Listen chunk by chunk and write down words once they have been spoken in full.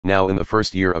Now in the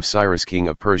first year of Cyrus king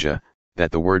of Persia,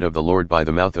 that the word of the Lord by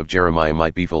the mouth of Jeremiah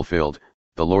might be fulfilled,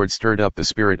 the Lord stirred up the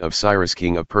spirit of Cyrus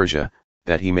king of Persia,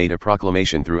 that he made a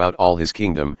proclamation throughout all his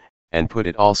kingdom, and put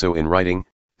it also in writing,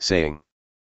 saying,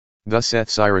 Thus saith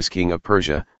Cyrus king of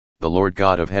Persia, the Lord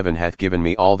God of heaven hath given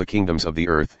me all the kingdoms of the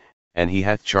earth, and he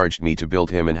hath charged me to build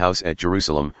him an house at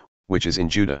Jerusalem, which is in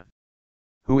Judah.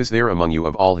 Who is there among you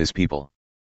of all his people?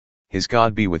 His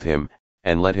God be with him,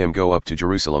 and let him go up to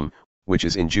Jerusalem, which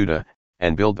is in Judah,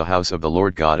 and build the house of the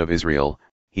Lord God of Israel,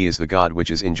 he is the God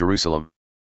which is in Jerusalem.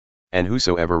 And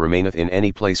whosoever remaineth in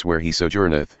any place where he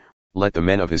sojourneth, let the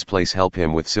men of his place help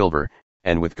him with silver,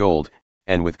 and with gold,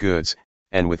 and with goods,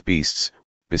 and with beasts,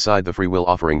 beside the freewill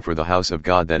offering for the house of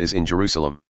God that is in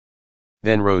Jerusalem.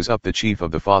 Then rose up the chief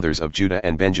of the fathers of Judah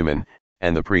and Benjamin,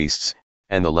 and the priests,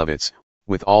 and the Levites,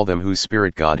 with all them whose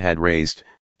spirit God had raised,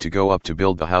 to go up to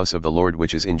build the house of the Lord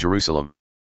which is in Jerusalem.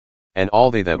 And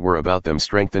all they that were about them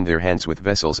strengthened their hands with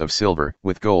vessels of silver,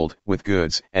 with gold, with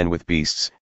goods, and with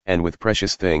beasts, and with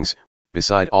precious things,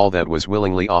 beside all that was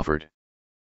willingly offered.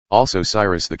 Also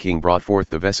Cyrus the king brought forth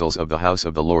the vessels of the house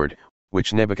of the Lord,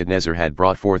 which Nebuchadnezzar had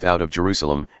brought forth out of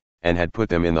Jerusalem, and had put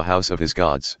them in the house of his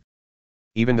gods.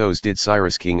 Even those did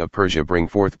Cyrus king of Persia bring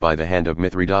forth by the hand of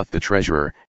Mithridath the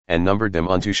treasurer, and numbered them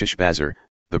unto Sheshbazzar,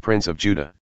 the prince of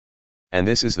Judah. And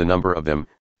this is the number of them,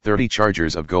 30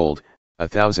 chargers of gold,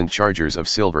 1,000 chargers of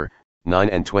silver,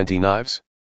 29 knives,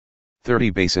 30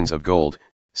 basins of gold,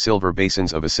 silver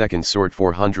basins of a second sort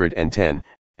 410,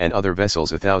 and other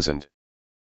vessels 1,000.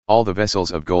 All the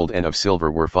vessels of gold and of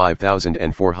silver were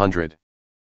 5,400.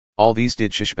 All these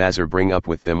did Sheshbazzar bring up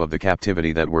with them of the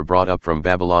captivity that were brought up from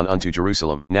Babylon unto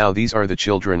Jerusalem. Now these are the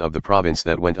children of the province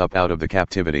that went up out of the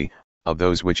captivity, of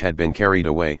those which had been carried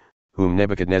away, whom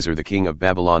Nebuchadnezzar the king of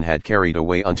Babylon had carried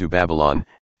away unto Babylon,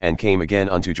 and came again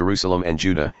unto Jerusalem and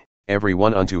Judah, every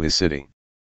one unto his city.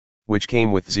 Which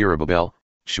came with Zerubbabel,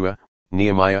 Shua,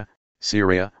 Nehemiah,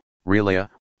 Syria, Reliah,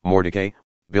 Mordecai,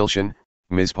 Bilshan,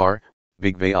 Mizpar,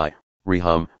 Bigvai,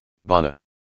 Rehum, Bana.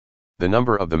 The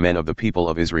number of the men of the people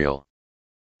of Israel.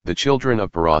 The children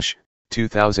of Parash,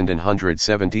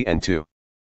 2,172.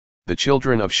 The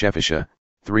children of Shephisha,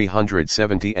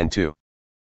 372.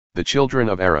 The children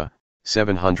of Era,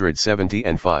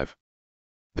 775.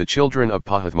 The children of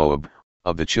Pahathmoab,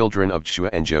 of the children of Shua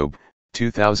and Job,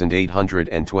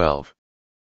 2,812.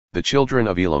 The children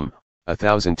of Elam,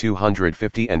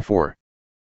 1,254.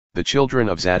 The children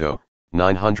of Zadok,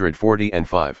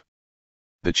 945.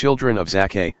 The children of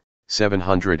Zakkai,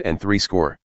 703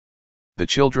 score. The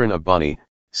children of Bani,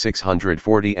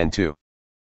 642.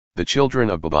 The children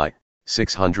of Babai,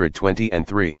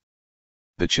 623.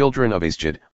 The children of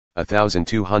Asjad,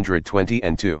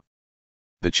 1,222.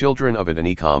 The children of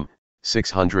Adonikam,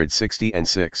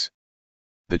 666.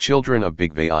 The children of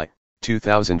Bigvai,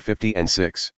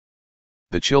 2,056.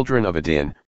 The children of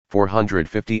Adin,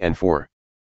 454.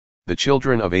 The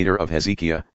children of Ader of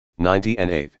Hezekiah,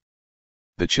 98.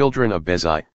 The children of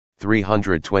Bezai,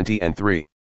 323.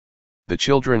 The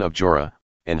children of Jorah,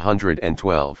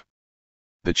 112.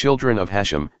 The children of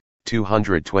Hashem,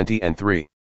 223.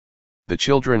 The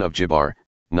children of Jibbar,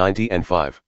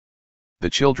 95. The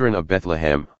children of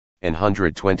Bethlehem,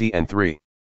 123.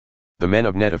 The men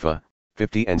of Netopha,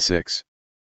 56.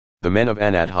 The men of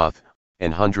Anathoth,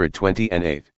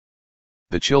 128.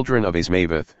 The children of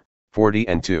Azmaveth,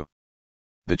 42.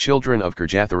 The children of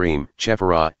Kirjatharim,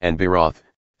 Chephirah and Beeroth,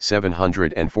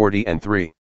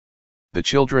 743. The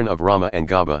children of Ramah and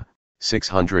Gaba,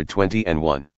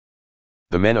 621.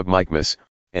 The men of Michmas,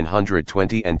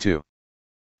 122.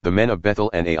 The men of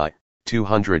Bethel and Ai,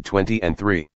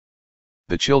 223.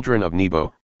 The children of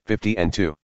Nebo,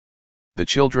 52. The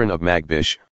children of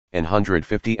Magbish,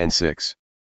 156.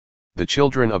 The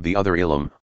children of the other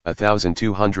Elam,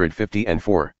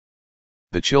 1,254.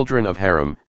 The children of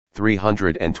Haram,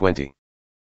 320.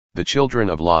 The children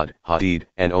of Lod, Hadid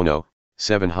and Ono,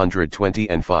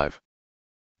 725.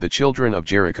 The children of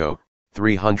Jericho,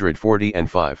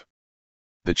 345.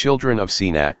 The children of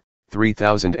Senat,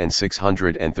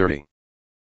 3,630.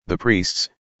 The priests,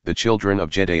 the children of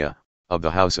Jedaiah, of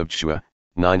the house of Shua,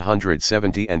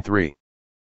 973.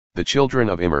 The children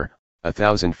of Immer,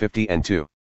 1,052.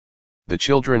 The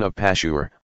children of Pashur,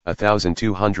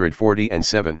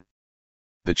 1,247.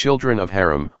 The children of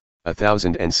Haram,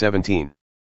 1,017.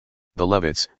 The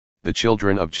Levites, the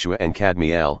children of Shua and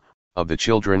Kadmiel, of the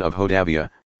children of Hodaviah,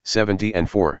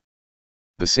 74.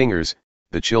 The singers,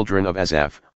 the children of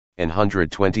Asaph,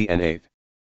 128.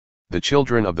 The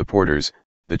children of the porters,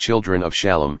 the children of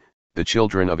Shallum, the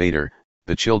children of Ader,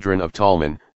 the children of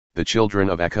Talmon, the children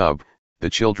of Akub, the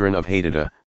children of Hadadah,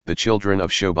 the children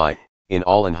of Shobai, in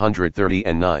all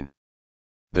 139.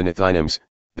 The Nethinims,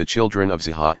 the children of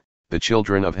Ziha, the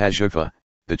children of Hashupha,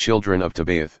 the children of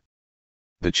Tabaoth.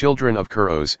 The children of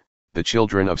Kuros, the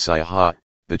children of Siaha,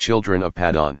 the children of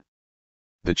Padon.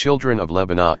 The children of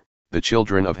Lebanah, the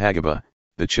children of Hagabah,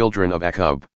 the children of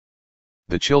Akub.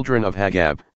 The children of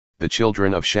Hagab, the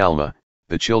children of Shalma,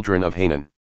 the children of Hanan.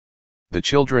 The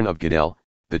children of Gedel,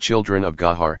 the children of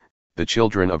Gahar, the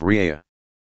children of Reah.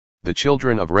 The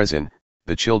children of Rezin,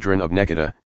 the children of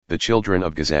Nekada, the children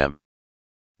of Gazam.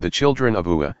 The children of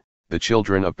Ua, the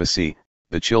children of Basi,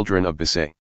 the children of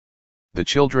Basai. The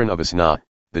children of Asna,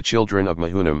 the children of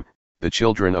Mahunim, the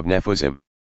children of Nephuzim.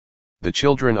 The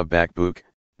children of Bakbuk,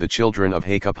 the children of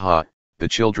Hakupha, the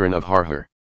children of Harhur.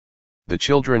 The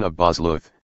children of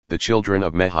Bazluth, the children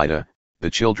of Mehida, the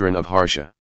children of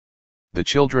Harsha. The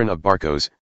children of Barkos,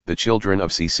 the children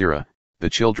of Sisera, the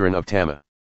children of Tama.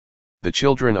 The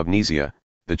children of Neziah,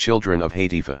 the children of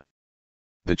Hatipha.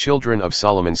 The children of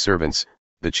Solomon's servants,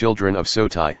 the children of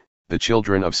Sotai, the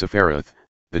children of Sepharoth,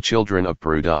 the children of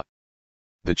Perudah.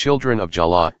 The children of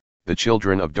Jalah, the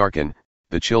children of Darkon,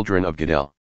 the children of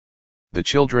Gedel. The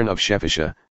children of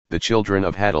Shephisha, the children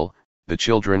of Hadal, the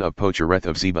children of Pochereth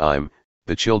of Zebaim,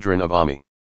 the children of Ami.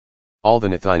 All the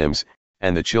Nethinims,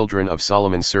 and the children of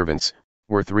Solomon's servants,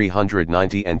 were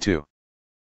 392.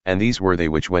 And these were they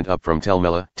which went up from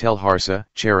Telmela, Telharsa,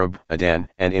 Cherub, Adan,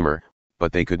 and Immer,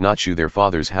 but they could not shew their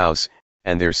father's house,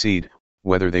 and their seed,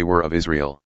 whether they were of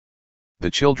Israel. The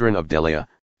children of Deliah,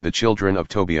 the children of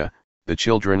Tobiah, the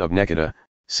children of Nekada,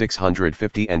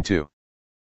 652.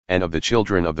 And of the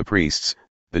children of the priests,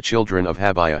 the children of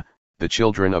Habiah, the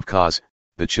children of Koz,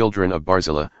 the children of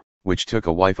Barzillai, which took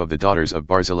a wife of the daughters of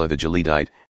Barzillai the Gileadite,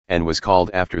 and was called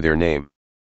after their name.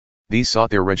 These sought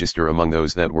their register among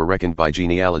those that were reckoned by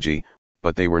genealogy,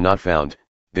 but they were not found,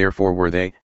 therefore were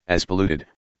they, as polluted,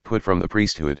 put from the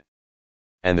priesthood.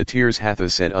 And the Tirzhatha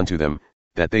said unto them,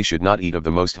 that they should not eat of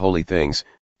the most holy things,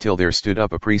 till there stood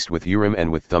up a priest with Urim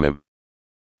and with Thummim.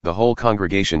 The whole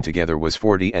congregation together was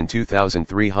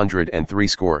 42,303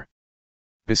 score.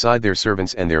 Beside their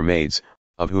servants and their maids,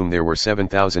 of whom there were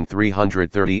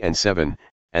 7,337,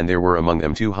 and there were among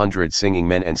them 200 singing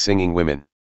men and singing women.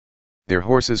 Their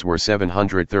horses were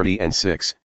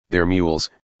 736, their mules,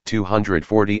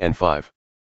 245.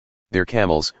 Their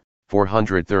camels,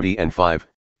 435,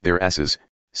 their asses,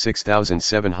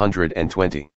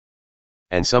 6,720.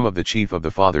 And some of the chief of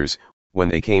the fathers, when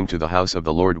they came to the house of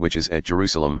the Lord which is at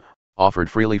Jerusalem, offered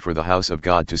freely for the house of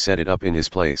God to set it up in his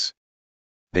place.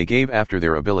 They gave after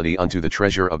their ability unto the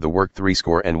treasure of the work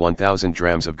 61,000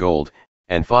 drams of gold,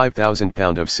 and 5,000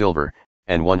 pound of silver,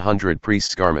 and 100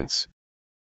 priests' garments.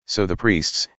 So the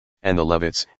priests, and the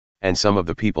Levites, and some of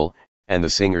the people, and the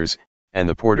singers, and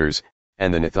the porters,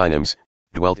 and the Nethinims,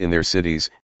 dwelt in their cities,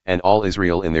 and all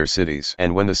Israel in their cities.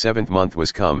 And when the 7th month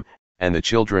was come, and the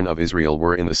children of Israel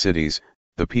were in the cities,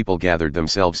 the people gathered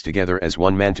themselves together as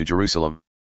one man to Jerusalem.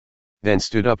 Then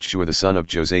stood up Shua the son of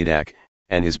Jozadak,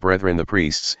 and his brethren the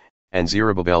priests, and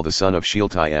Zerubbabel the son of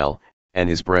Shealtiel, and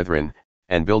his brethren,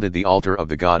 and builded the altar of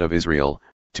the God of Israel,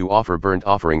 to offer burnt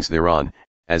offerings thereon,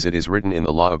 as it is written in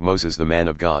the law of Moses the man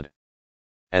of God.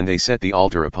 And they set the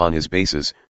altar upon his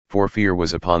bases, for fear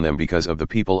was upon them because of the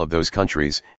people of those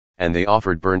countries, and they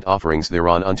offered burnt offerings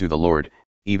thereon unto the Lord,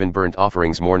 even burnt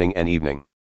offerings morning and evening.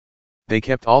 They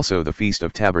kept also the Feast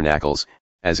of Tabernacles,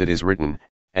 as it is written,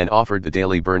 and offered the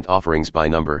daily burnt offerings by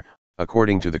number,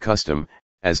 according to the custom,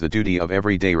 as the duty of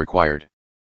every day required.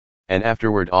 And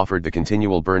afterward offered the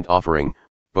continual burnt offering,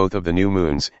 both of the new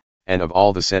moons, and of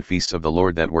all the set feasts of the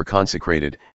Lord that were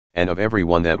consecrated, and of every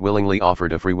one that willingly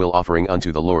offered a freewill offering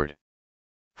unto the Lord.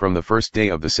 From the first day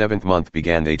of the 7th month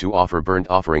began they to offer burnt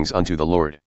offerings unto the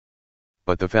Lord.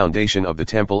 But the foundation of the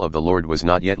temple of the Lord was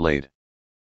not yet laid.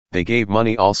 They gave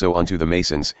money also unto the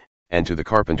masons, and to the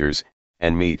carpenters,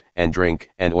 and meat, and drink,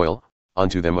 and oil,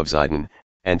 unto them of Zidon,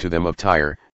 and to them of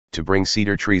Tyre, to bring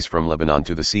cedar trees from Lebanon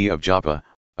to the sea of Joppa,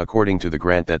 according to the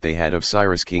grant that they had of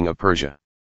Cyrus king of Persia.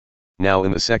 Now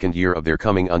in the 2nd year of their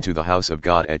coming unto the house of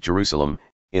God at Jerusalem,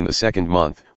 in the 2nd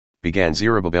month, began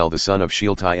Zerubbabel the son of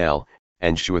Shealtiel,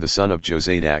 and Shua the son of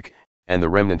Jozadak, and the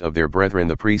remnant of their brethren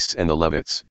the priests and the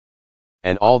Levites.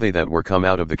 And all they that were come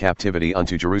out of the captivity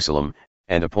unto Jerusalem,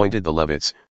 and appointed the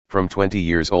Levites, from 20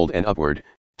 years old and upward,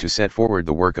 to set forward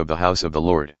the work of the house of the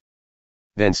Lord.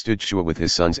 Then stood Shua with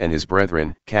his sons and his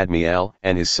brethren, Kadmiel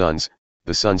and his sons,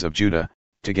 the sons of Judah,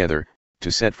 together,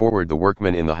 to set forward the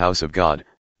workmen in the house of God,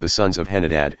 the sons of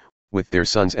Henadad, with their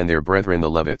sons and their brethren the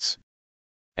Levites.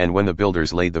 And when the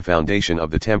builders laid the foundation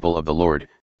of the temple of the Lord,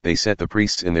 they set the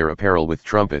priests in their apparel with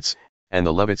trumpets, and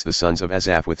the Levites the sons of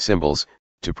Asaph with cymbals,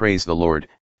 to praise the Lord,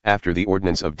 after the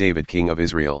ordinance of David king of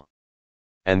Israel.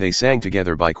 And they sang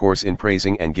together by course in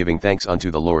praising and giving thanks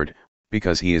unto the Lord,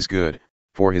 because he is good,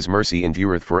 for his mercy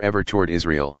endureth forever toward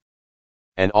Israel.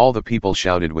 And all the people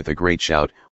shouted with a great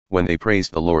shout, when they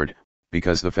praised the Lord,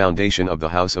 because the foundation of the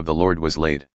house of the Lord was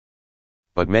laid.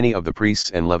 But many of the priests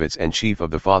and Levites and chief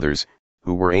of the fathers,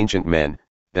 who were ancient men,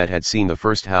 that had seen the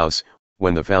first house,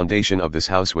 when the foundation of this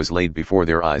house was laid before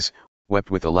their eyes, wept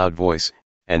with a loud voice,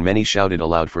 and many shouted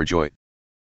aloud for joy.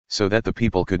 So that the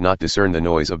people could not discern the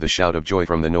noise of the shout of joy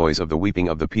from the noise of the weeping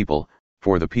of the people,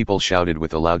 for the people shouted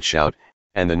with a loud shout,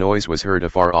 and the noise was heard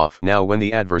afar off. Now when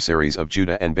the adversaries of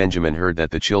Judah and Benjamin heard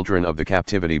that the children of the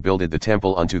captivity builded the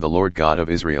temple unto the Lord God of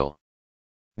Israel,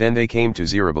 then they came to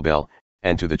Zerubbabel,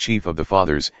 and to the chief of the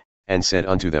fathers, and said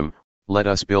unto them, Let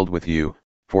us build with you,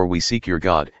 for we seek your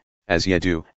God, as ye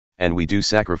do, and we do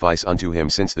sacrifice unto him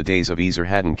since the days of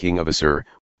Esarhaddon king of Assur,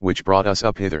 which brought us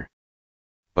up hither.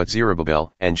 But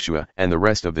Zerubbabel, and Shua, and the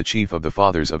rest of the chief of the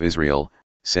fathers of Israel,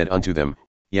 said unto them,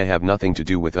 Ye have nothing to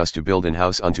do with us to build an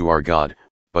house unto our God,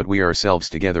 but we ourselves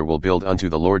together will build unto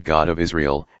the Lord God of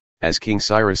Israel, as King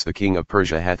Cyrus the king of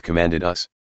Persia hath commanded us.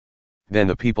 Then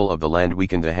the people of the land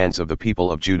weakened the hands of the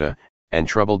people of Judah, and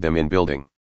troubled them in building,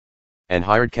 and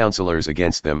hired counselors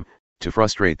against them, to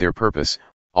frustrate their purpose,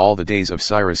 all the days of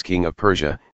Cyrus king of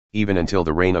Persia, even until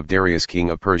the reign of Darius king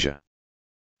of Persia.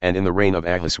 And in the reign of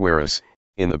Ahasuerus,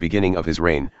 in the beginning of his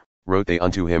reign, wrote they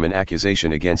unto him an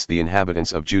accusation against the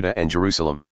inhabitants of Judah and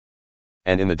Jerusalem.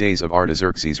 And in the days of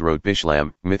Artaxerxes wrote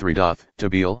Bishlam, Mithridath,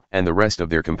 Tabeel, and the rest of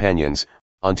their companions,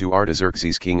 unto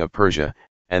Artaxerxes king of Persia,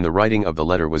 and the writing of the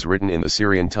letter was written in the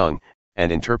Syrian tongue,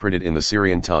 and interpreted in the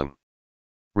Syrian tongue.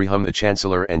 Rehum the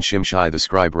chancellor and Shimshai the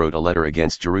scribe wrote a letter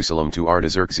against Jerusalem to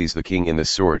Artaxerxes the king in this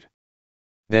sort.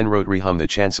 Then wrote Rehum the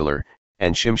chancellor,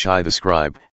 and Shimshai the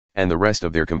scribe, and the rest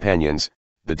of their companions,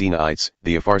 the Dinaites,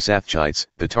 the Apharsathites,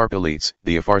 the Tarpelites,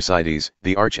 the Apharsides,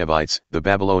 the Archebites, the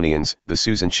Babylonians, the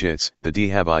Susanchites, the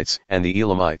Dehabites, and the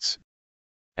Elamites,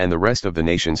 and the rest of the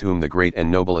nations whom the great and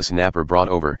noble Asnapper brought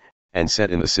over, and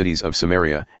set in the cities of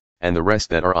Samaria, and the rest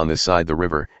that are on this side the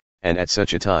river, and at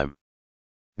such a time.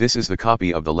 This is the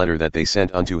copy of the letter that they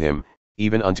sent unto him,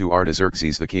 even unto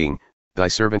Artaxerxes the king, thy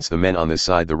servants the men on this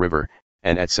side the river,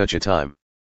 and at such a time.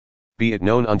 Be it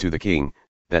known unto the king,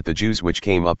 that the Jews which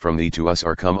came up from thee to us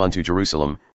are come unto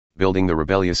Jerusalem, building the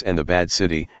rebellious and the bad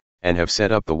city, and have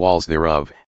set up the walls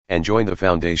thereof, and joined the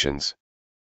foundations.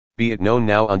 Be it known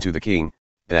now unto the king,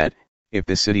 that, if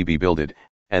this city be builded,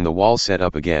 and the walls set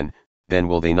up again, then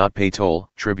will they not pay toll,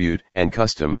 tribute, and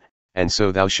custom, and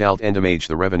so thou shalt endamage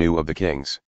the revenue of the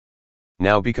kings.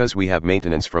 Now because we have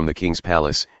maintenance from the king's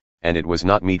palace, and it was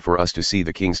not meet for us to see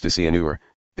the king's disianur,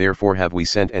 therefore have we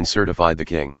sent and certified the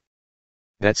king.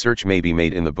 That search may be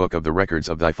made in the book of the records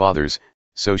of thy fathers,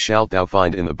 so shalt thou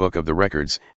find in the book of the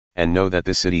records, and know that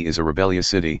this city is a rebellious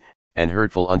city, and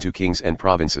hurtful unto kings and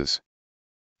provinces.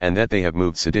 And that they have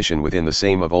moved sedition within the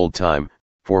same of old time,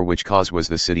 for which cause was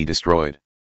the city destroyed.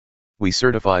 We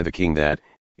certify the king that,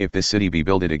 if this city be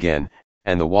builded again,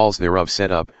 and the walls thereof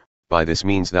set up, by this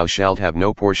means thou shalt have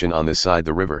no portion on this side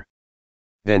the river.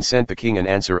 Then sent the king an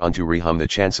answer unto Rehum the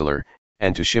chancellor,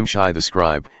 and to Shimshai the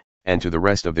scribe, and to the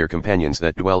rest of their companions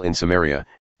that dwell in Samaria,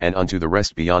 and unto the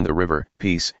rest beyond the river,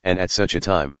 peace, and at such a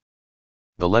time.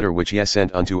 The letter which ye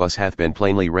sent unto us hath been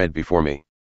plainly read before me.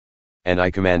 And I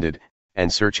commanded,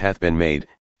 and search hath been made,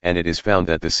 and it is found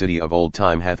that the city of old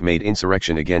time hath made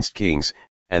insurrection against kings,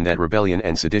 and that rebellion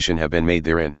and sedition have been made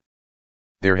therein.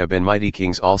 There have been mighty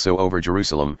kings also over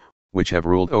Jerusalem, which have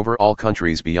ruled over all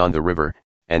countries beyond the river,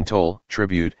 and toll,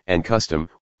 tribute, and custom,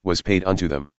 was paid unto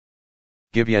them.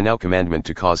 Give ye now commandment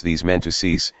to cause these men to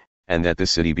cease, and that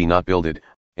this city be not builded,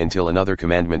 until another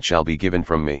commandment shall be given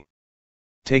from me.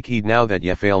 Take heed now that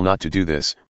ye fail not to do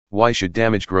this, why should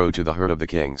damage grow to the hurt of the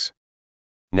kings?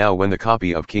 Now when the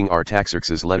copy of King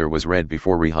Artaxerxes' letter was read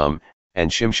before Rehum, and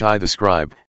Shimshai the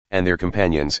scribe, and their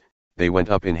companions, they went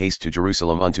up in haste to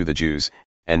Jerusalem unto the Jews,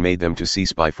 and made them to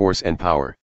cease by force and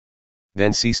power.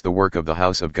 Then ceased the work of the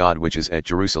house of God which is at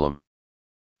Jerusalem.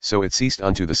 So it ceased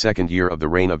unto the 2nd year of the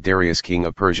reign of Darius king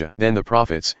of Persia. Then the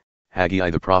prophets, Haggai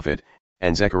the prophet,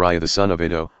 and Zechariah the son of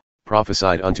Iddo,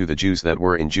 prophesied unto the Jews that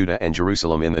were in Judah and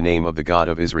Jerusalem in the name of the God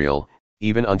of Israel,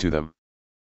 even unto them.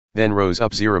 Then rose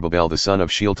up Zerubbabel the son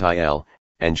of Shealtiel,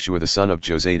 and Shua the son of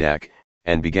Jozadak,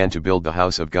 and began to build the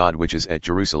house of God which is at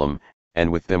Jerusalem,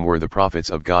 and with them were the prophets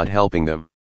of God helping them.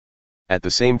 At the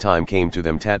same time came to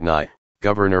them Tatnai,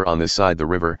 governor on this side the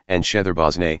river, and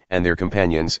Shetharboznai and their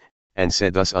companions, and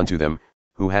said thus unto them,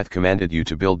 Who hath commanded you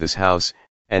to build this house,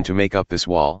 and to make up this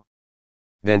wall?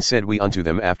 Then said we unto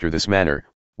them after this manner,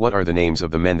 What are the names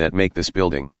of the men that make this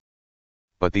building?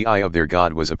 But the eye of their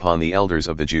God was upon the elders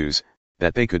of the Jews,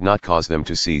 that they could not cause them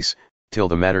to cease, till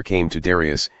the matter came to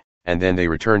Darius, and then they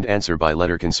returned answer by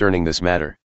letter concerning this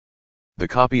matter. The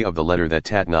copy of the letter that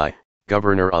Tatnai,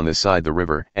 governor on this side the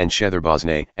river, and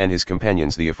Shethar-boznai and his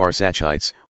companions the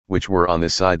Apharsachites, which were on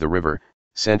this side the river,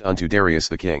 sent unto Darius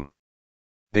the king.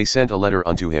 They sent a letter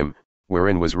unto him,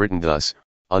 wherein was written thus,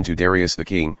 Unto Darius the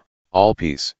king, all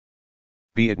peace.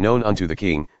 Be it known unto the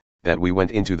king, that we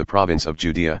went into the province of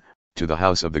Judea, to the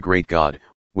house of the great God,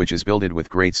 which is builded with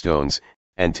great stones,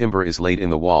 and timber is laid in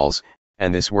the walls,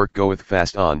 and this work goeth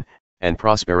fast on, and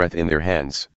prospereth in their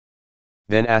hands.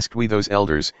 Then asked we those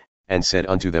elders, and said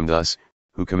unto them thus,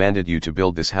 Who commanded you to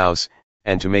build this house,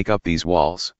 and to make up these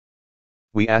walls?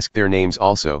 We asked their names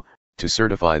also, to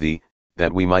certify thee,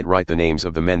 that we might write the names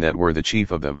of the men that were the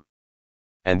chief of them.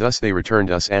 And thus they returned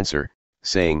us answer,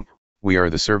 saying, We are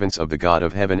the servants of the God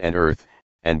of heaven and earth,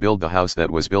 and build the house that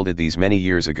was builded these many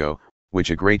years ago, which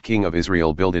a great king of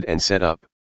Israel builded and set up.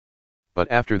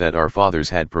 But after that our fathers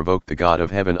had provoked the God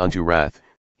of heaven unto wrath,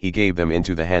 he gave them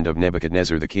into the hand of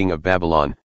Nebuchadnezzar the king of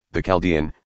Babylon, the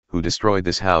Chaldean, who destroyed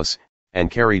this house, and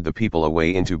carried the people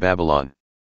away into Babylon.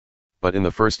 But in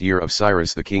the first year of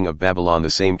Cyrus the king of Babylon the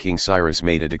same king Cyrus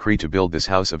made a decree to build this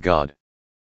house of God.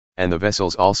 And the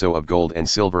vessels also of gold and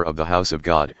silver of the house of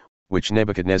God, which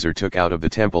Nebuchadnezzar took out of the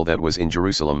temple that was in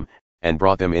Jerusalem, and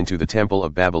brought them into the temple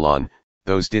of Babylon,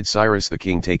 those did Cyrus the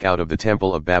king take out of the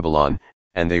temple of Babylon,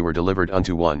 and they were delivered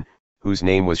unto one, whose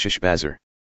name was Sheshbazzar,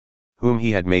 whom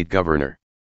he had made governor.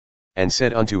 And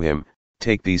said unto him,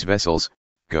 Take these vessels,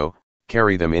 go,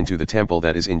 carry them into the temple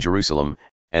that is in Jerusalem,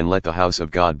 and let the house of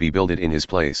God be builded in his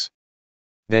place.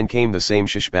 Then came the same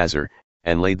Sheshbazzar,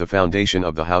 and laid the foundation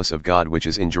of the house of God which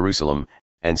is in Jerusalem,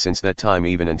 and since that time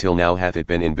even until now hath it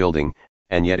been in building,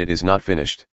 and yet it is not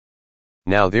finished.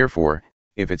 Now therefore,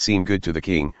 if it seem good to the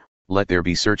king, let there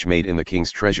be search made in the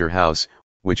king's treasure house,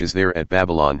 which is there at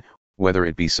Babylon, whether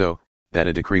it be so, that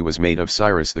a decree was made of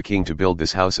Cyrus the king to build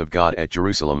this house of God at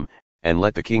Jerusalem, and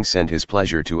let the king send his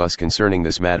pleasure to us concerning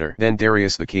this matter. Then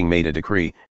Darius the king made a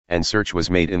decree, and search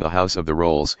was made in the house of the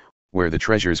rolls, where the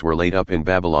treasures were laid up in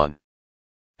Babylon.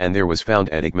 And there was found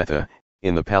at Igmetha,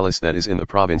 in the palace that is in the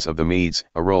province of the Medes,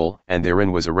 a roll, and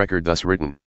therein was a record thus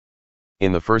written.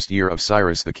 In the first year of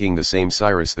Cyrus the king the same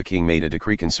Cyrus the king made a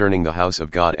decree concerning the house of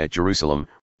God at Jerusalem,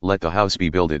 let the house be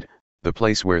builded, the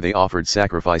place where they offered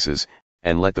sacrifices,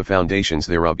 and let the foundations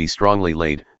thereof be strongly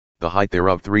laid, the height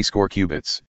thereof 60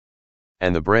 cubits.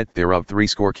 And the breadth thereof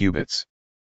 60 cubits.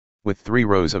 With 3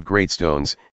 rows of great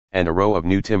stones, and a row of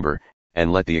new timber,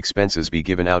 and let the expenses be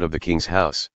given out of the king's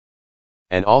house.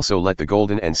 And also let the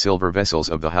golden and silver vessels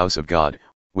of the house of God,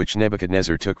 which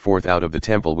Nebuchadnezzar took forth out of the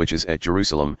temple which is at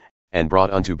Jerusalem, and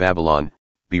brought unto Babylon,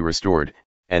 be restored,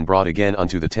 and brought again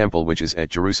unto the temple which is at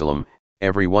Jerusalem,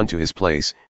 every one to his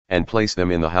place, and place them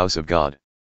in the house of God.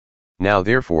 Now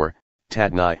therefore,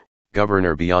 Tatnai,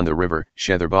 governor beyond the river,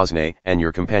 Shethar-boznai, and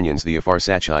your companions the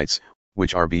Apharsachites,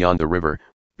 which are beyond the river,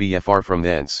 be far from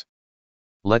thence.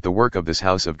 Let the work of this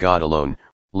house of God alone,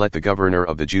 let the governor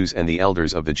of the Jews and the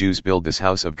elders of the Jews build this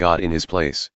house of God in his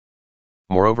place.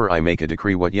 Moreover I make a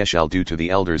decree what ye shall do to the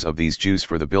elders of these Jews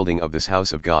for the building of this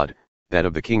house of God, that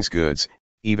of the king's goods,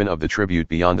 even of the tribute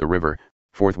beyond the river,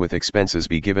 forthwith expenses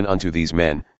be given unto these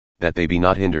men, that they be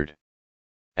not hindered.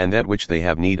 And that which they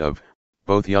have need of,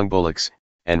 both young bullocks,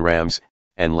 and rams,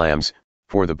 and lambs,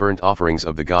 for the burnt offerings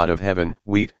of the God of heaven,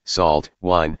 wheat, salt,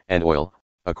 wine, and oil,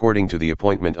 according to the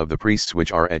appointment of the priests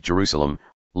which are at Jerusalem,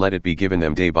 let it be given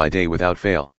them day by day without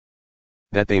fail.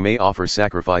 That they may offer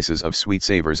sacrifices of sweet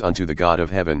savours unto the God of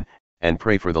heaven, and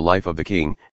pray for the life of the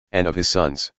king, and of his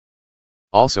sons.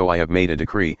 Also I have made a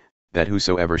decree, that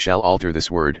whosoever shall alter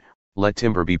this word, let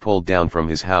timber be pulled down from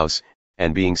his house,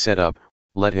 and being set up,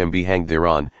 let him be hanged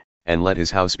thereon, and let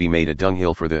his house be made a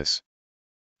dunghill for this.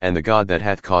 And the God that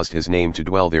hath caused his name to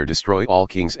dwell there destroy all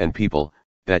kings and people,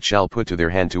 that shall put to their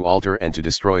hand to alter and to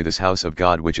destroy this house of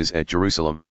God which is at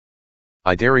Jerusalem.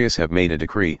 I Darius have made a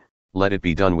decree, let it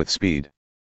be done with speed.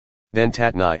 Then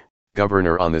Tatnai,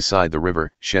 governor on this side the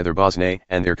river, Shethar-boznai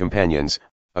and their companions,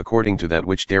 according to that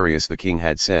which Darius the king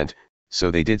had sent, so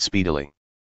they did speedily.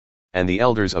 And the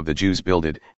elders of the Jews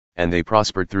builded, and they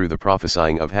prospered through the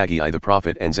prophesying of Haggai the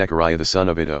prophet and Zechariah the son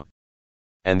of Iddo.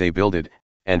 And they builded,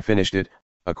 and finished it,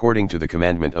 according to the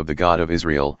commandment of the God of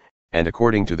Israel, and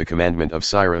according to the commandment of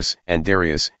Cyrus and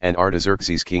Darius and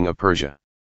Artaxerxes king of Persia.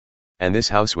 And this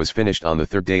house was finished on the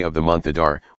 3rd day of the month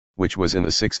Adar, which was in the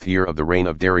 6th year of the reign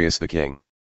of Darius the king.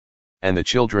 And the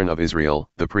children of Israel,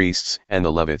 the priests and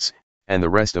the Levites, and the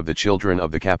rest of the children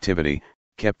of the captivity,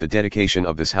 kept the dedication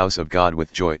of this house of God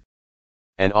with joy.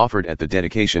 And offered at the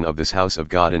dedication of this house of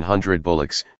God 100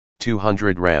 bullocks,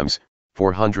 200 rams,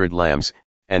 400 lambs,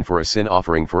 and for a sin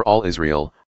offering for all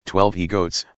Israel, 12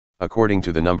 he-goats, according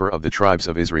to the number of the tribes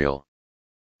of Israel.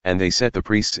 And they set the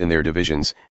priests in their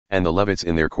divisions, and the Levites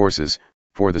in their courses,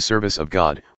 for the service of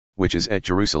God, which is at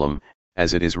Jerusalem,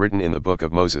 as it is written in the book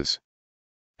of Moses.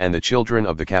 And the children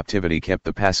of the captivity kept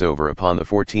the Passover upon the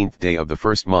 14th day of the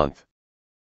first month.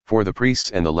 For the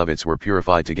priests and the Levites were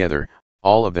purified together,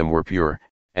 all of them were pure,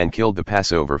 and killed the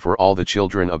Passover for all the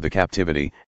children of the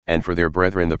captivity, and for their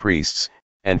brethren the priests,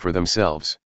 and for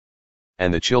themselves.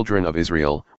 And the children of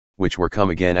Israel, which were come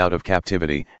again out of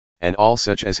captivity, and all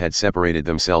such as had separated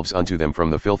themselves unto them from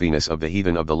the filthiness of the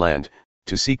heathen of the land,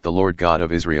 to seek the Lord God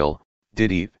of Israel,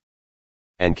 did eat,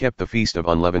 and kept the feast of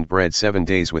unleavened bread 7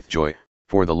 days with joy,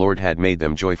 for the Lord had made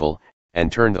them joyful,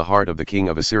 and turned the heart of the king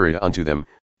of Assyria unto them,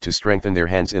 to strengthen their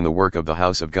hands in the work of the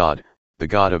house of God, the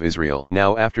God of Israel.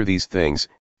 Now after these things,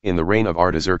 in the reign of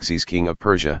Artaxerxes king of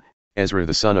Persia, Ezra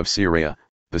the son of Syria,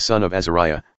 the son of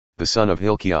Azariah, the son of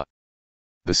Hilkiah,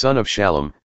 the son of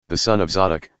Shallum, the son of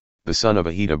Zadok, the son of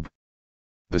Ahitub,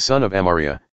 the son of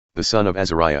Amariah, the son of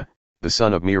Azariah, the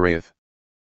son of Meraioth,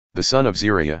 the son of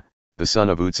Zeriah, the son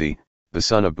of Utzi, the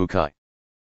son of Bukai,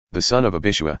 the son of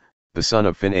Abishua, the son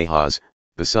of Phinehas,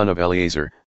 the son of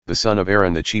Eleazar, the son of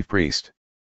Aaron the chief priest.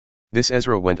 This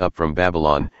Ezra went up from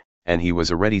Babylon, and he was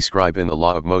a ready scribe in the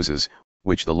law of Moses,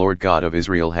 which the Lord God of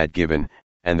Israel had given,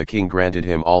 and the king granted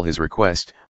him all his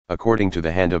request, according to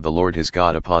the hand of the Lord his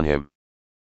God upon him.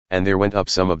 And there went up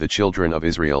some of the children of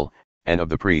Israel, and of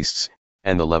the priests,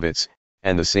 and the Levites,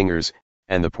 and the singers,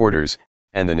 and the porters,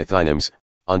 and the Nethinims,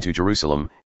 unto Jerusalem,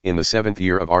 in the 7th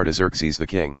year of Artaxerxes the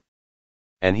king.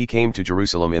 And he came to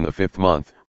Jerusalem in the 5th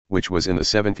month, which was in the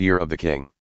 7th year of the king.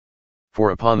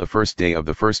 For upon the 1st day of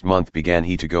the 1st month began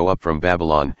he to go up from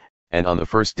Babylon, and on the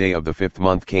 1st day of the 5th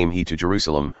month came he to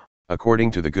Jerusalem,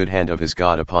 according to the good hand of his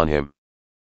God upon him.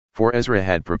 For Ezra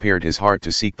had prepared his heart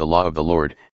to seek the law of the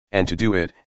Lord, and to do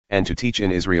it, and to teach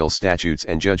in Israel statutes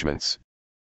and judgments.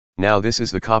 Now this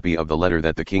is the copy of the letter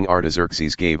that the king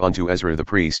Artaxerxes gave unto Ezra the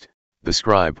priest, the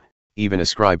scribe, even a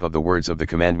scribe of the words of the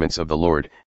commandments of the Lord,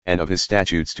 and of his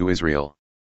statutes to Israel.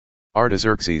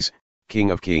 Artaxerxes, king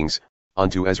of kings,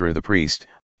 unto Ezra the priest,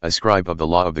 a scribe of the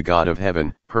law of the God of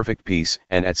heaven, perfect peace.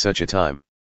 And at such a time,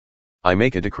 I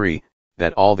make a decree,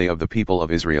 that all they of the people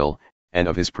of Israel, and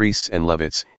of his priests and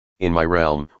Levites, in my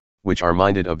realm, which are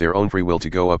minded of their own free will to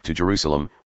go up to Jerusalem,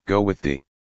 go with thee.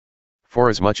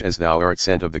 Forasmuch as thou art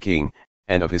sent of the king,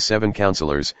 and of his 7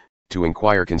 counselors, to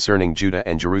inquire concerning Judah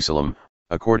and Jerusalem,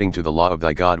 according to the law of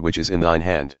thy God which is in thine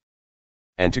hand.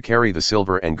 And to carry the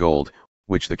silver and gold,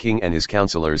 which the king and his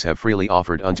counselors have freely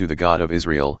offered unto the God of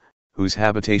Israel, whose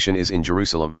habitation is in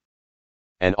Jerusalem.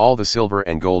 And all the silver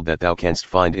and gold that thou canst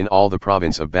find in all the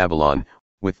province of Babylon,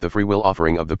 with the freewill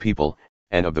offering of the people,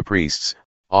 and of the priests,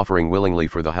 offering willingly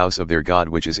for the house of their God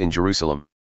which is in Jerusalem.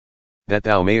 That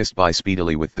thou mayest buy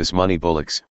speedily with this money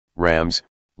bullocks, rams,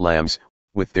 lambs,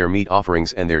 with their meat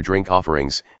offerings and their drink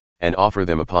offerings, and offer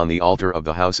them upon the altar of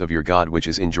the house of your God which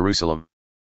is in Jerusalem.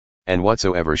 And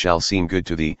whatsoever shall seem good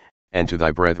to thee, and to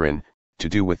thy brethren, to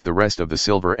do with the rest of the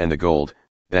silver and the gold,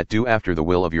 that do after the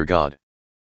will of your God.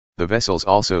 The vessels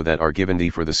also that are given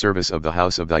thee for the service of the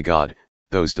house of thy God,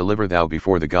 those deliver thou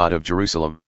before the God of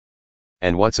Jerusalem.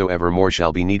 And whatsoever more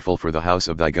shall be needful for the house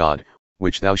of thy God,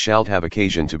 which thou shalt have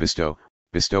occasion to bestow,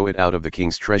 bestow it out of the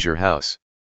king's treasure house.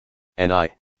 And I,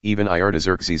 even I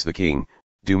Artaxerxes the king,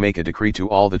 do make a decree to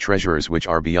all the treasurers which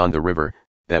are beyond the river,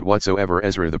 that whatsoever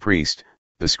Ezra the priest,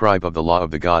 the scribe of the law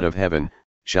of the God of heaven,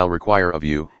 shall require of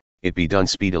you, it be done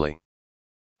speedily.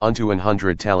 Unto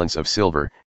 100 talents of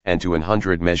silver, and to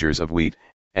 100 measures of wheat,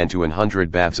 and to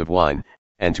 100 baths of wine,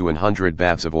 and to 100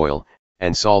 baths of oil,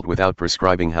 and salt without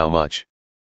prescribing how much.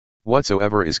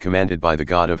 Whatsoever is commanded by the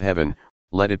God of heaven,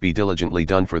 let it be diligently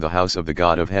done for the house of the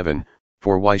God of heaven,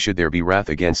 for why should there be wrath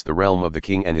against the realm of the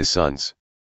king and his sons?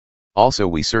 Also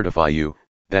we certify you,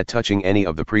 that touching any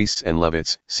of the priests and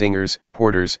Levites, singers,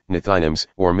 porters, Nethinims,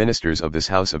 or ministers of this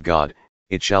house of God,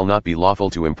 it shall not be lawful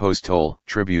to impose toll,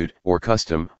 tribute, or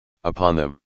custom, upon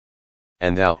them.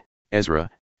 And thou, Ezra,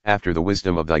 after the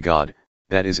wisdom of thy God,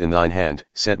 that is in thine hand,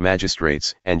 set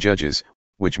magistrates and judges,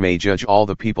 which may judge all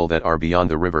the people that are beyond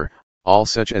the river, all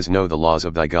such as know the laws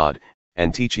of thy God,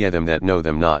 and teach ye them that know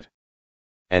them not.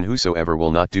 And whosoever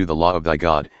will not do the law of thy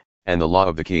God, and the law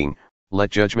of the king, let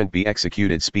judgment be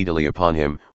executed speedily upon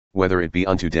him, whether it be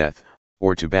unto death,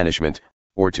 or to banishment,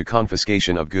 or to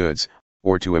confiscation of goods,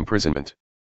 or to imprisonment.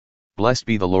 Blessed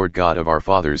be the Lord God of our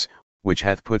fathers, which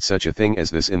hath put such a thing as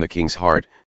this in the king's heart,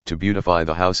 to beautify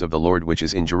the house of the Lord which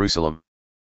is in Jerusalem.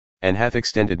 And hath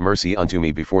extended mercy unto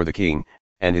me before the king,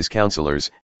 and his counselors,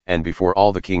 and before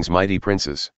all the king's mighty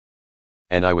princes.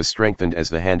 and I was strengthened as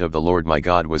the hand of the Lord my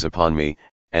God was upon me,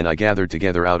 and I gathered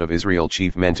together out of Israel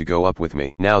chief men to go up with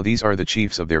me. Now these are the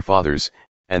chiefs of their fathers,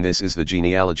 and this is the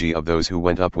genealogy of those who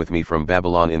went up with me from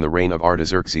Babylon in the reign of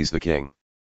Artaxerxes the king.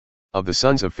 Of the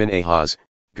sons of Phinehas,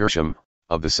 Gershom;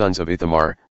 of the sons of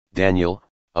Ithamar, Daniel;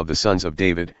 of the sons of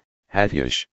David,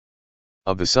 Hattush;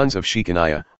 of the sons of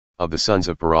Shechaniah; of the sons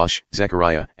of Parash,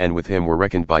 Zechariah; and with him were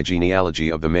reckoned by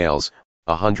genealogy of the males,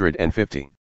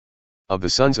 150. Of the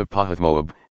sons of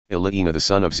Pahath-Moab, Eliezer the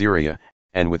son of Zeriah,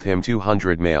 and with him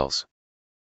 200 males.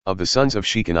 Of the sons of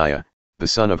Shechaniah, the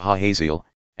son of Hahaziel,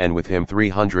 and with him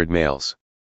 300 males.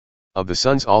 Of the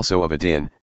sons also of Adin,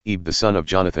 Eb the son of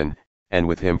Jonathan, and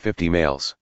with him 50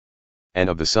 males. And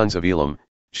of the sons of Elam,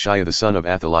 Shia the son of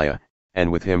Athaliah,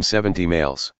 and with him 70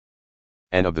 males.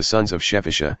 And of the sons of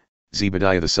Shephisha,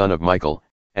 Zebadiah the son of Michael,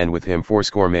 and with him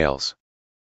 80 males.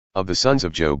 Of the sons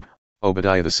of Job,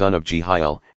 Obadiah the son of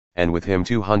Jehiel, and with him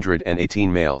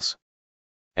 218 males.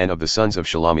 And of the sons of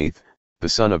Shelomith, the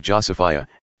son of Josaphiah,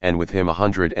 and with him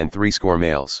 103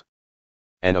 males.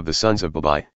 And of the sons of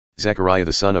Babai, Zechariah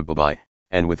the son of Babai,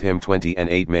 and with him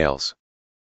 28 males.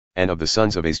 And of the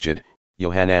sons of Azjad,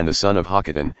 Johanan the son of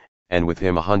Hakatan, and with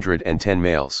him 110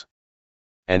 males.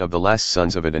 And of the last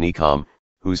sons of Adonikam,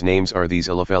 whose names are these: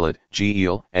 Eliphelet,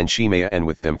 Jeiel, and Shemaiah, and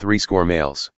with them 80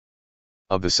 males.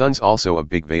 Of the sons also of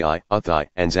Bigvai, Uthai,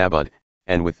 and Zabud,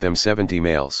 and with them 70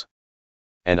 males.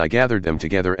 And I gathered them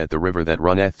together at the river that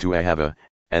runneth to Ahava,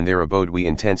 and there abode we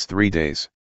in tents 3 days.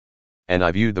 And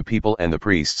I viewed the people and the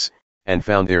priests, and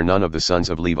found there none of the sons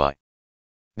of Levi.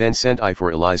 Then sent I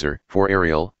for Eliezer, for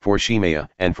Ariel, for Shemaiah,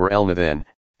 and for Elnathan,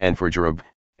 and for Jerub,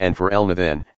 and for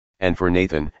Elnathan, and for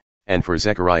Nathan, and for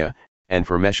Zechariah, and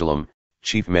for Meshullam,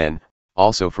 chief men,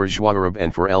 also for Joarib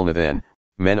and for Elnathan,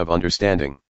 men of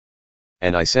understanding.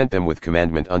 And I sent them with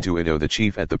commandment unto Iddo the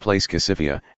chief at the place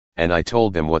Casiphia, and I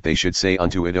told them what they should say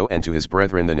unto Iddo and to his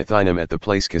brethren the Nethinim at the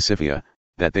place Casiphia,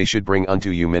 that they should bring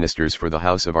unto you ministers for the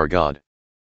house of our God.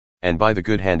 And by the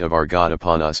good hand of our God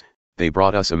upon us, they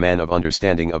brought us a man of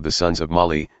understanding of the sons of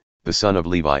Mali, the son of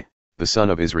Levi, the son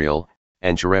of Israel,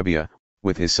 and Sherebiah,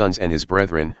 with his sons and his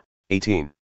brethren,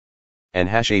 18. And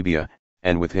Hashabiah,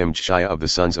 and with him Jeshaiah of the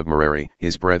sons of Merari,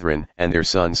 his brethren, and their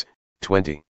sons,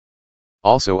 20.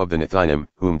 Also of the Nethinim,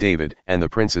 whom David and the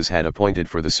princes had appointed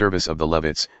for the service of the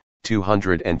Levites,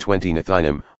 220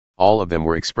 Nethinim, all of them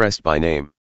were expressed by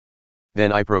name.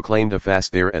 Then I proclaimed a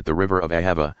fast there at the river of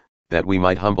Ahava, that we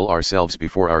might humble ourselves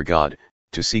before our God,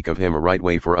 to seek of him a right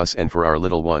way for us and for our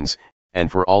little ones,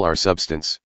 and for all our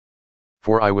substance.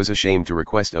 For I was ashamed to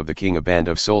request of the king a band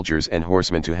of soldiers and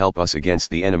horsemen to help us against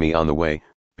the enemy on the way,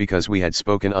 because we had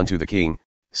spoken unto the king,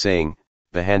 saying,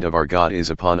 The hand of our God is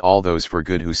upon all those for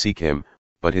good who seek him,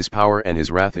 but his power and his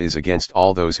wrath is against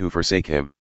all those who forsake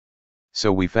him.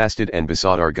 So we fasted and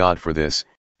besought our God for this,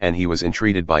 and he was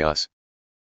entreated by us.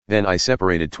 Then I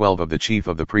separated 12 of the chief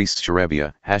of the priests,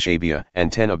 Sherebiah, Hashabiah,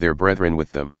 and 10 of their brethren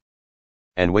with them.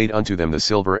 And weighed unto them the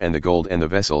silver and the gold and the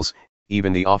vessels,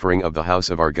 even the offering of the house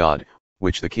of our God,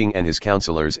 which the king and his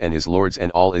counselors and his lords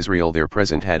and all Israel there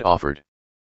present had offered.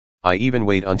 I even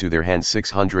weighed unto their hands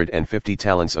 650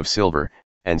 talents of silver,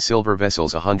 and silver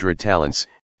vessels 100 talents,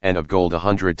 and of gold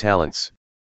 100 talents.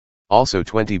 Also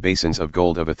 20 basins of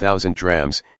gold of 1,000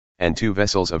 drams, and 2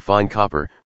 vessels of fine copper,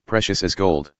 precious as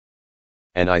gold.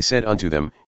 And I said unto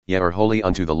them, Ye are holy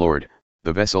unto the Lord,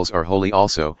 the vessels are holy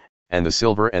also, and the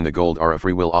silver and the gold are a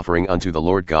freewill offering unto the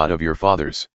Lord God of your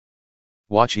fathers.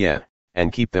 Watch ye,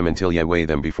 and keep them until ye weigh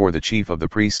them before the chief of the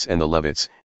priests and the Levites,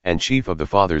 and chief of the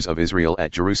fathers of Israel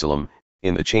at Jerusalem,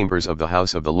 in the chambers of the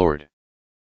house of the Lord.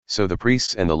 So the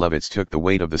priests and the Levites took the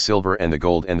weight of the silver and the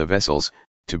gold and the vessels,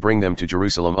 to bring them to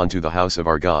Jerusalem unto the house of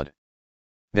our God.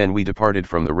 Then we departed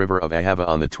from the river of Ahava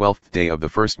on the 12th day of the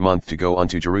first month to go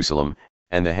unto Jerusalem,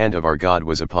 and the hand of our God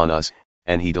was upon us,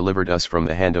 and he delivered us from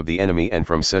the hand of the enemy and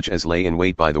from such as lay in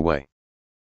wait by the way.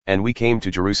 And we came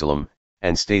to Jerusalem,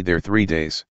 and stayed there 3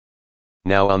 days.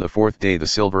 Now on the 4th day the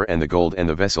silver and the gold and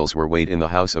the vessels were weighed in the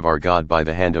house of our God by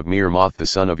the hand of Meremoth the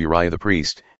son of Uriah the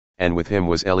priest, and with him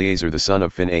was Eleazar the son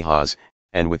of Phinehas,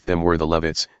 and with them were the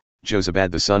Levites,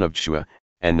 Jozabad the son of Jeshua,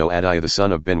 and Noadiah the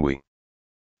son of Binui.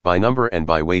 By number and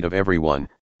by weight of every one,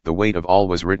 the weight of all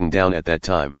was written down at that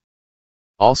time.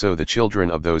 Also the children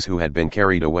of those who had been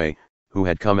carried away, who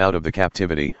had come out of the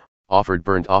captivity, offered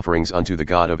burnt offerings unto the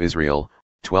God of Israel,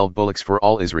 12 bullocks for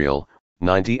all Israel,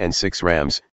 96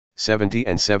 rams,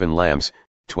 77 lambs,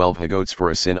 12 goats for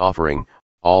a sin offering,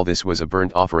 all this was a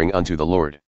burnt offering unto the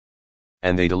Lord.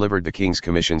 And they delivered the king's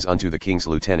commissions unto the king's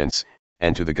lieutenants,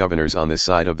 and to the governors on this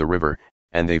side of the river,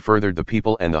 and they furthered the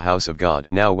people and the house of God.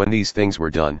 Now when these things were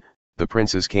done, the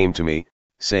princes came to me,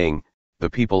 saying, the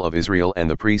people of Israel and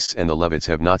the priests and the Levites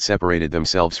have not separated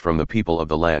themselves from the people of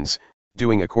the lands,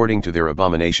 doing according to their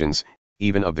abominations,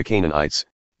 even of the Canaanites,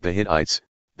 the Hittites,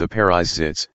 the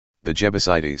Perizzites, the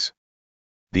Jebusites,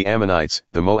 the Ammonites,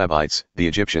 the Moabites, the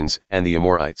Egyptians, and the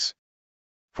Amorites.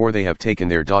 For they have taken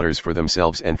their daughters for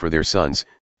themselves and for their sons,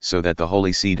 so that the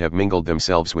holy seed have mingled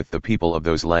themselves with the people of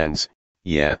those lands,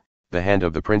 yea, the hand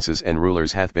of the princes and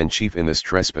rulers hath been chief in this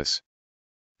trespass.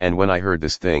 And when I heard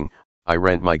this thing, I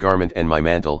rent my garment and my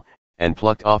mantle, and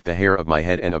plucked off the hair of my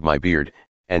head and of my beard,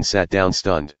 and sat down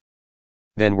stunned.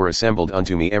 Then were assembled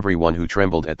unto me every one who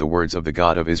trembled at the words of the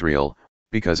God of Israel,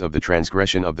 because of the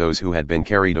transgression of those who had been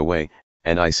carried away,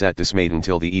 and I sat dismayed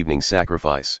until the evening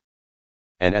sacrifice.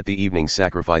 And at the evening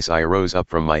sacrifice I arose up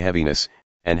from my heaviness,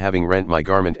 and having rent my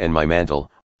garment and my mantle,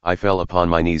 I fell upon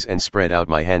my knees and spread out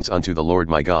my hands unto the Lord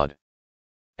my God.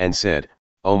 And said,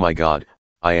 O my God,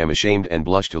 I am ashamed and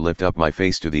blush to lift up my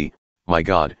face to thee, my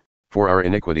God, for our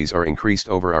iniquities are increased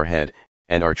over our head,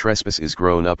 and our trespass is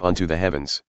grown up unto the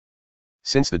heavens.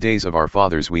 Since the days of our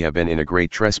fathers we have been in a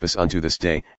great trespass unto this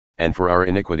day, and for our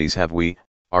iniquities have we,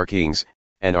 our kings,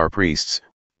 and our priests,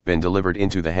 been delivered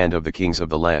into the hand of the kings of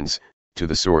the lands, to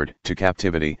the sword, to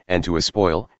captivity, and to a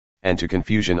spoil, and to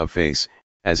confusion of face,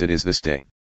 as it is this day.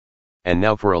 And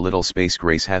now for a little space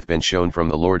grace hath been shown from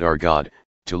the Lord our God,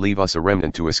 to leave us a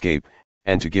remnant to escape,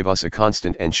 and to give us a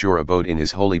constant and sure abode in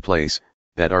his holy place,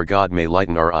 that our God may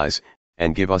lighten our eyes,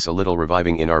 and give us a little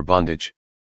reviving in our bondage.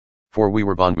 For we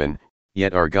were bondmen,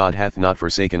 yet our God hath not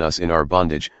forsaken us in our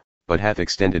bondage, but hath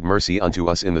extended mercy unto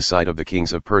us in the sight of the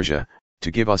kings of Persia,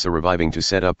 to give us a reviving to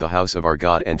set up the house of our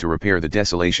God and to repair the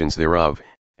desolations thereof,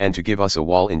 and to give us a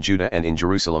wall in Judah and in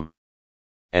Jerusalem.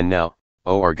 And now,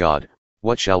 O our God,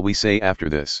 what shall we say after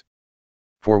this?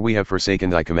 For we have forsaken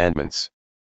thy commandments,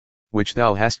 which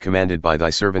thou hast commanded by thy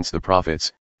servants the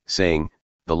prophets, saying,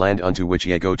 The land unto which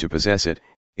ye go to possess it,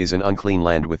 is an unclean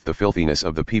land with the filthiness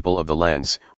of the people of the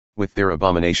lands, with their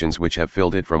abominations which have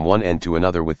filled it from one end to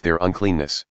another with their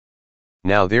uncleanness.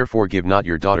 Now therefore give not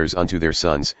your daughters unto their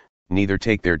sons, neither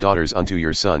take their daughters unto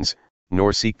your sons,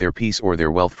 nor seek their peace or their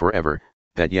wealth forever,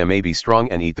 that ye may be strong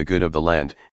and eat the good of the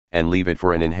land, and leave it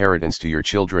for an inheritance to your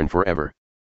children forever.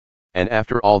 And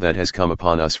after all that has come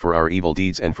upon us for our evil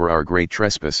deeds and for our great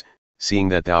trespass, seeing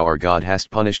that thou our God hast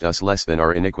punished us less than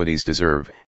our iniquities deserve,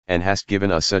 and hast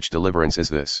given us such deliverance as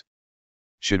this,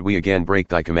 should we again break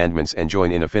thy commandments and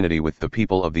join in affinity with the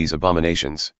people of these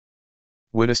abominations?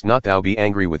 Wouldest not thou be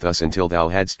angry with us until thou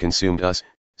hadst consumed us,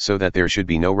 so that there should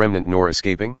be no remnant nor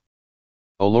escaping?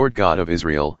 O Lord God of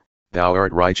Israel, thou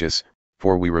art righteous,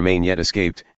 for we remain yet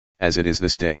escaped, as it is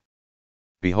this day.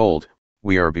 Behold,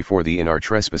 we are before thee in our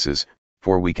trespasses,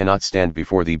 for we cannot stand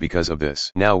before thee because of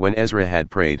this. Now when Ezra had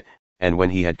prayed, and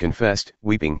when he had confessed,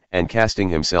 weeping and casting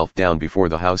himself down before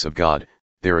the house of God,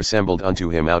 there assembled unto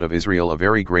him out of Israel a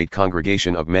very great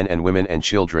congregation of men and women and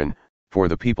children, for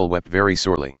the people wept very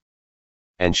sorely.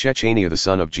 And Shechaniah the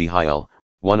son of Jehiel,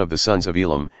 one of the sons of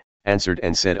Elam, answered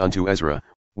and said unto Ezra,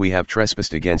 We have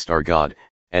trespassed against our God,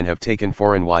 and have taken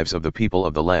foreign wives of the people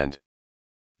of the land.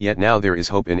 Yet now there is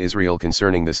hope in Israel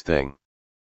concerning this thing.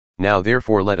 Now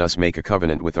therefore let us make a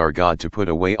covenant with our God to put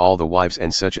away all the wives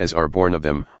and such as are born of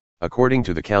them, according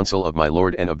to the counsel of my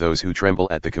Lord and of those who tremble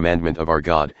at the commandment of our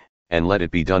God, and let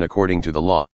it be done according to the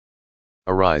law.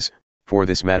 Arise, for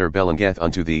this matter belongeth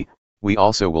unto thee, we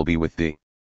also will be with thee.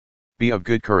 Be of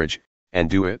good courage, and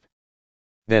do it.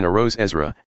 Then arose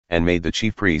Ezra, and made the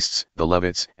chief priests, the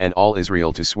Levites, and all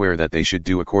Israel to swear that they should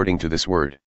do according to this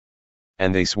word.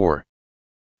 And they swore.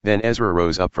 Then Ezra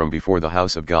rose up from before the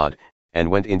house of God, and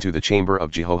went into the chamber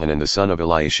of Jehohanan the son of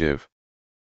Eliashib.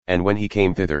 And when he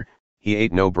came thither, he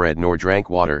ate no bread nor drank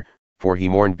water, for he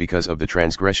mourned because of the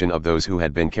transgression of those who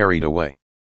had been carried away.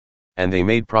 And they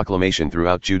made proclamation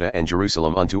throughout Judah and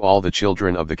Jerusalem unto all the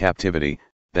children of the captivity,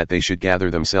 that they should gather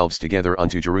themselves together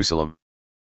unto Jerusalem.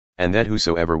 And that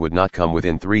whosoever would not come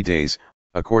within 3 days,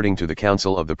 according to the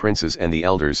counsel of the princes and the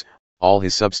elders, all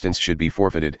his substance should be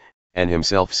forfeited, and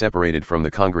himself separated from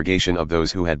the congregation of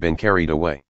those who had been carried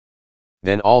away.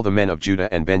 Then all the men of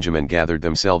Judah and Benjamin gathered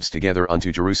themselves together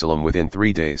unto Jerusalem within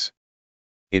 3 days.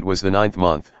 It was the 9th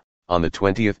month, on the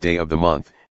 20th day of the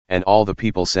month, and all the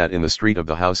people sat in the street of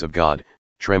the house of God,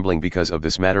 trembling because of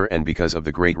this matter and because of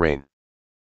the great rain.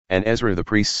 And Ezra the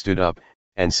priest stood up,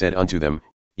 and said unto them,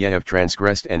 Ye have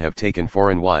transgressed and have taken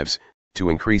foreign wives, to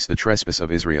increase the trespass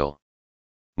of Israel.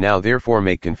 Now therefore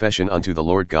make confession unto the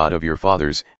Lord God of your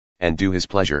fathers, and do his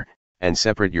pleasure, and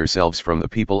separate yourselves from the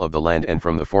people of the land and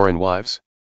from the foreign wives.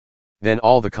 Then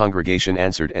all the congregation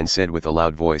answered and said with a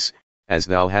loud voice, As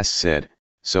thou hast said,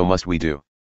 so must we do.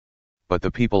 But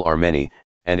the people are many,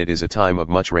 and it is a time of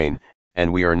much rain,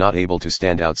 and we are not able to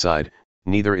stand outside,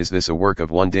 neither is this a work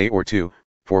of 1 day or 2,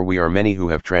 for we are many who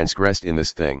have transgressed in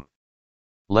this thing.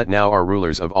 Let now our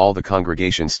rulers of all the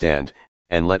congregation stand,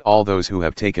 and let all those who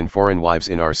have taken foreign wives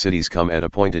in our cities come at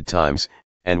appointed times,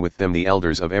 and with them the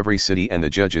elders of every city and the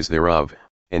judges thereof,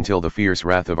 until the fierce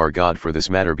wrath of our God for this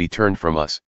matter be turned from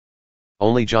us.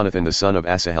 Only Jonathan the son of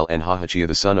Asahel and Hahachiah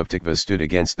the son of Tikvah stood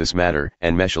against this matter,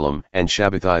 and Meshullam and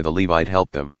Shabbatai the Levite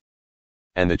helped them.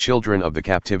 And the children of the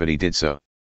captivity did so.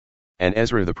 And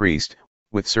Ezra the priest,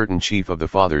 with certain chief of the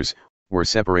fathers, were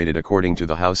separated according to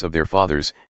the house of their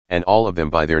fathers, and all of them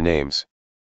by their names.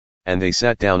 And they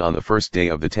sat down on the first day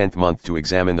of the 10th month to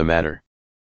examine the matter.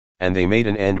 And they made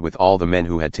an end with all the men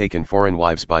who had taken foreign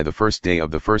wives by the first day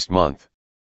of the first month.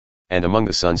 And among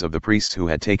the sons of the priests who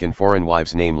had taken foreign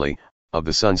wives, namely, of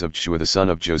the sons of Jeshua the son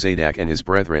of Jozadak and his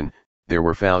brethren, there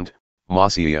were found,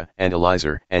 Maaseiah and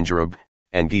Eliezer and Jerub,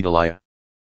 and Gedaliah.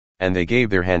 And they gave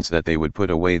their hands that they would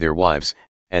put away their wives,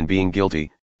 and being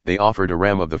guilty, they offered a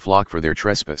ram of the flock for their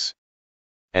trespass.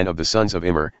 And of the sons of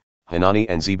Immer, Hanani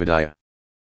and Zebadiah.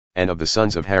 And of the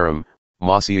sons of Haram,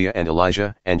 Maaseiah and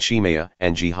Elijah and Shemaiah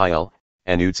and Jehiel,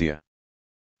 and Uzziah.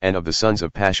 And of the sons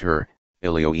of Pashhur,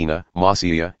 Elioenah,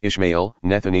 Maaseiah, Ishmael,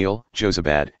 Nethaniel,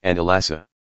 Jozabad, and Elasa.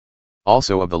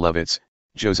 Also of the Levites,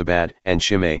 Jozabad, and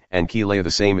Shimei, and Kelaiah the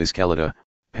same as Kelida,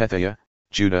 Pethiah,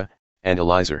 Judah, and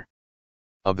Eliezer.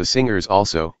 Of the singers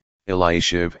also,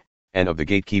 Eliashib, and of the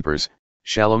gatekeepers,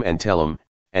 Shallum and Telem,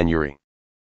 and Uri.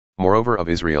 Moreover of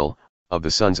Israel, of the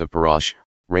sons of Parash,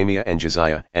 Ramiah and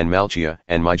Josiah, and Malchiah,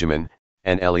 and Mijamin,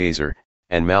 and Eleazar,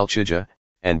 and Malchijah,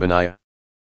 and Benaiah.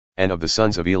 And of the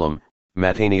sons of Elam,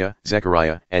 Mattaniah,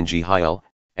 Zechariah, and Jehiel,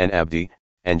 and Abdi,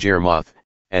 and Jeremoth,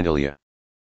 and Eliah.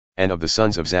 And of the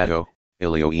sons of Zadok,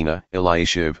 Elioenah,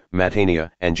 Eliashib,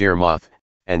 Mattaniah, and Jeremoth,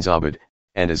 and Zabad,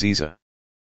 and Aziza.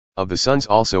 Of the sons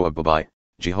also of Babai,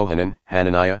 Jehohanan,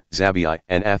 Hananiah, Zabai,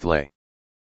 and Athlai.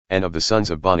 And of the sons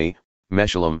of Bani,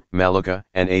 Meshullam, Malukah,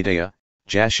 and Adaiah,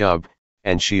 Jashub,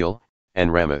 and Sheel,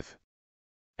 and Ramoth.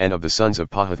 And of the sons of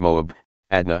Pahath-Moab,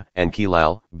 Adnah, and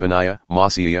Kelal, Benaiah,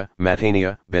 Maaseiah,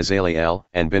 Mattaniah, Bezaleel,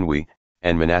 and Binwi,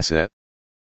 and Manasseh.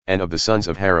 And of the sons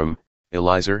of Haram,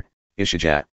 Eliezer,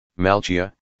 Ishijah,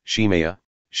 Malchiah, Shemaiah,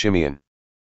 Shimeon,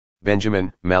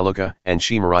 Benjamin, Malukah, and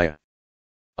Shemariah.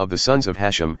 Of the sons of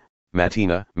Hashem,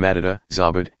 Mattina, Mattada,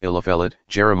 Zabad, Eliphelet,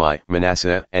 Jeremiah,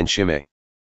 Manasseh, and Shimei.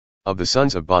 Of the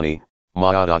sons of Bani,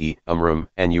 Maadai, Amram,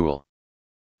 and Uel.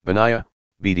 Benaiah,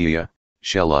 Bediah,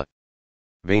 Shelah,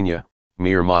 Vania,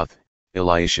 Mirmoth,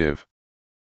 Eliashiv,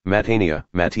 Mattaniah,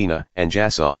 Mattina, and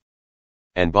Jasah.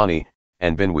 And Bani,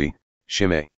 and Binwi,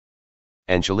 Shimei.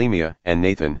 And Shelemiah, and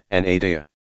Nathan, and Adaiah.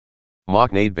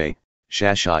 Machnadbeh,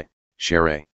 Shashai,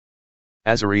 Shereh.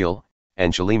 Azareel,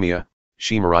 and Shelemiah,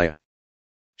 Shemariah.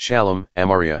 Shallum,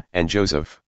 Amariah, and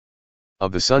Joseph.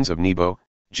 Of the sons of Nebo,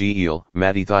 Jeiel,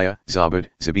 Mattithiah, Zabad,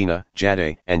 Zabina,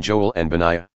 Jadai, and Joel and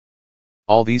Benaiah.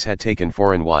 All these had taken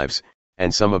foreign wives,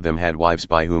 and some of them had wives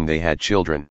by whom they had children.